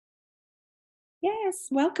Yes,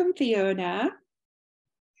 welcome, Fiona.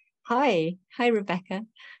 Hi, Rebecca.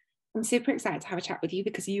 I'm super excited to have a chat with you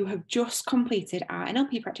because you have just completed our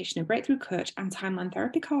NLP Practitioner Breakthrough Coach and Timeline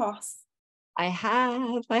Therapy course. I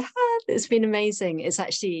have. It's been amazing.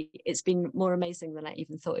 It's been more amazing than I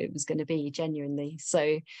even thought it was going to be, genuinely.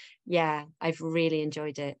 So, yeah, I've really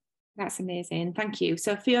enjoyed it. That's amazing. Thank you.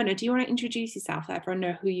 So, Fiona, do you want to introduce yourself? Let everyone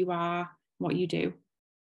know who you are, what you do.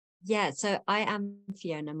 Yeah, so I am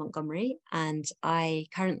Fiona Montgomery, and I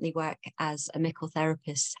currently work as a medical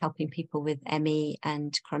therapist, helping people with ME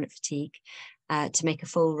and chronic fatigue to make a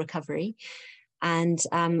full recovery. And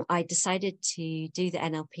I decided to do the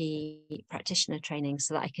NLP practitioner training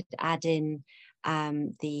so that I could add in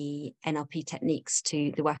the NLP techniques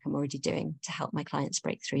to the work I'm already doing to help my clients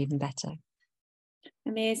break through even better.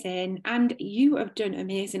 Amazing. And you have done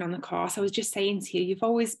amazing on the course. I was just saying to you, you've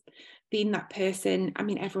always been that person. I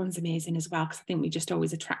mean, everyone's amazing as well, because I think we just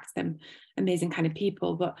always attract them amazing kind of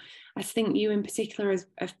people. But I think you in particular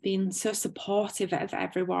have been so supportive of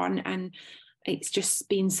everyone. And it's just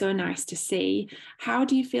been so nice to see. How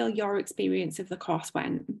do you feel your experience of the course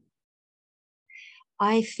went?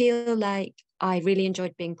 I feel like I really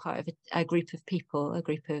enjoyed being part of a group of people, a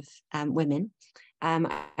group of women.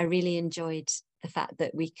 I really enjoyed the fact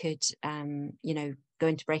that we could, go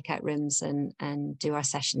into breakout rooms and do our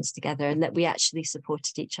sessions together, and that we actually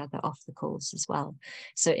supported each other off the calls as well.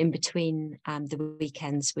 So in between the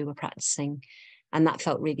weekends, we were practicing, and that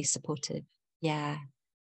felt really supportive. Yeah.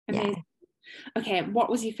 Amazing. Yeah. Okay, what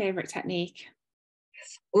was your favourite technique?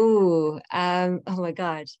 Oh my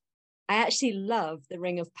God. I actually love the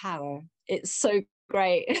Ring of Power. It's so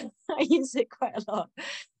great. I use it quite a lot.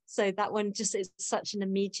 So that one just is such an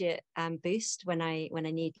immediate boost when I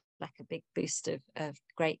need like a big boost of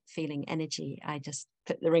great feeling energy. I just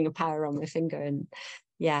put the Ring of Power on my finger, and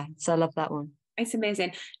yeah, so I love that one. It's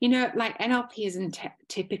amazing. You know, like NLP isn't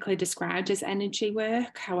typically described as energy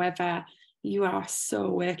work. However, you are so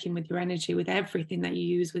working with your energy with everything that you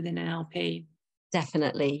use within NLP.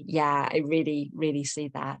 Definitely. Yeah, I really, really see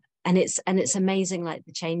that. And it's amazing, like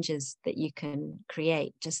the changes that you can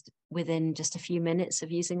create just within just a few minutes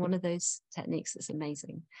of using one of those techniques. It's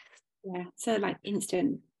amazing. Yeah. So like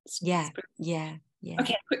instant. Yeah, yeah, yeah.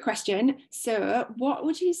 Okay, quick question. So what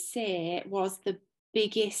would you say was the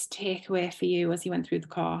biggest takeaway for you as you went through the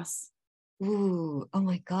course? Ooh, oh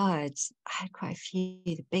my God. I had quite a few.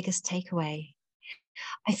 The biggest takeaway.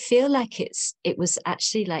 I feel like it was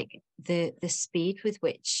actually like the speed with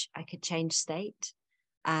which I could change state.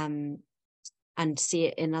 Um, and see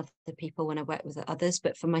it in other people when I work with others.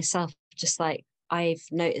 But for myself, just like I've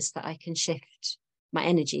noticed that I can shift my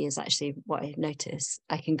energy is actually what I notice.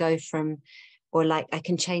 I can go from, or like I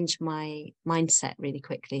can change my mindset really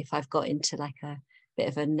quickly. If I've got into like a bit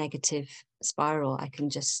of a negative spiral, I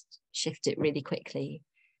can just shift it really quickly.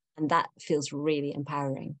 And that feels really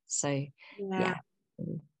empowering. So, Yeah. yeah.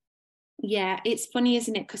 Yeah, it's funny,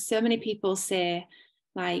 isn't it? Because so many people say,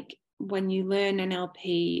 like, when you learn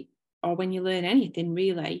NLP or when you learn anything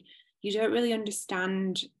really, you don't really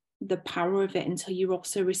understand the power of it until you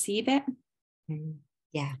also receive it.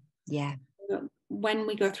 Yeah, yeah. But when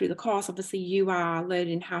we go through the course, obviously you are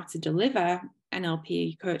learning how to deliver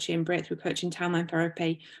NLP coaching, breakthrough coaching, timeline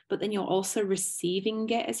therapy, but then you're also receiving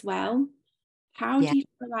it as well. How Yeah. do you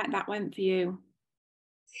feel like that went for you?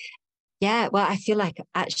 Yeah, well, I feel like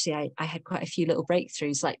actually I had quite a few little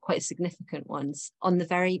breakthroughs, like quite significant ones. On the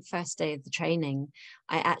very first day of the training,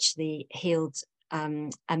 I actually healed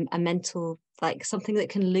a mental, like something that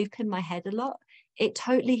can loop in my head a lot. It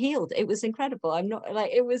totally healed. It was incredible. I'm not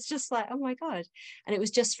like, it was just like, oh my God. And it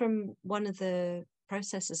was just from one of the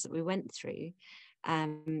processes that we went through. I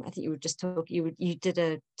think you were just talking, you did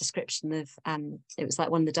a description of, it was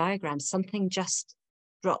like one of the diagrams, something just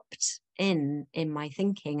dropped in my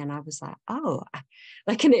thinking, and I was like, oh,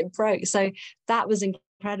 like, and it broke. So that was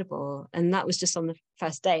incredible, and that was just on the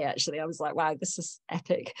first day. Actually, I was like, wow, this is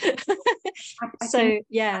epic. I think So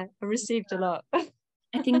yeah, I received a lot. I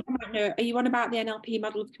might know. Are you on about the NLP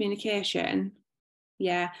model of communication?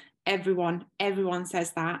 Yeah, everyone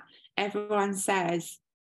says that. Everyone says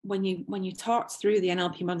when you talked through the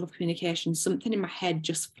NLP model of communication, something in my head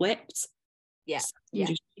just flipped. Yeah, Something yeah,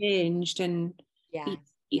 just changed, and yeah, it,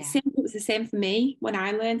 yeah. it was the same for me when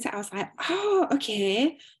I learned it. I was like, oh,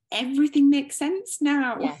 okay, everything makes sense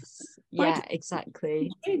now. Yes, Why yeah,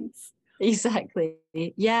 exactly. kids? Exactly.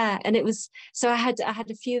 Yeah. And it was, so I had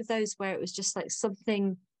a few of those where it was just like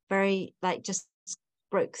something very like just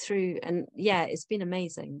broke through, and yeah, it's been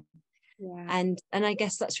amazing. Yeah, And I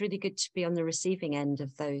guess that's really good to be on the receiving end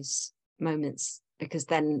of those moments, because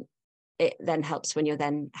then it then helps when you're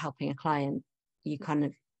then helping a client. You kind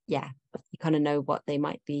of, yeah, you kind of know what they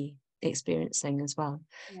might be experiencing as well.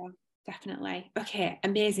 Yeah, definitely. Okay,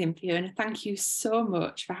 amazing, Fiona. Thank you so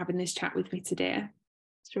much for having this chat with me today.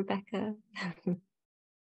 It's Rebecca.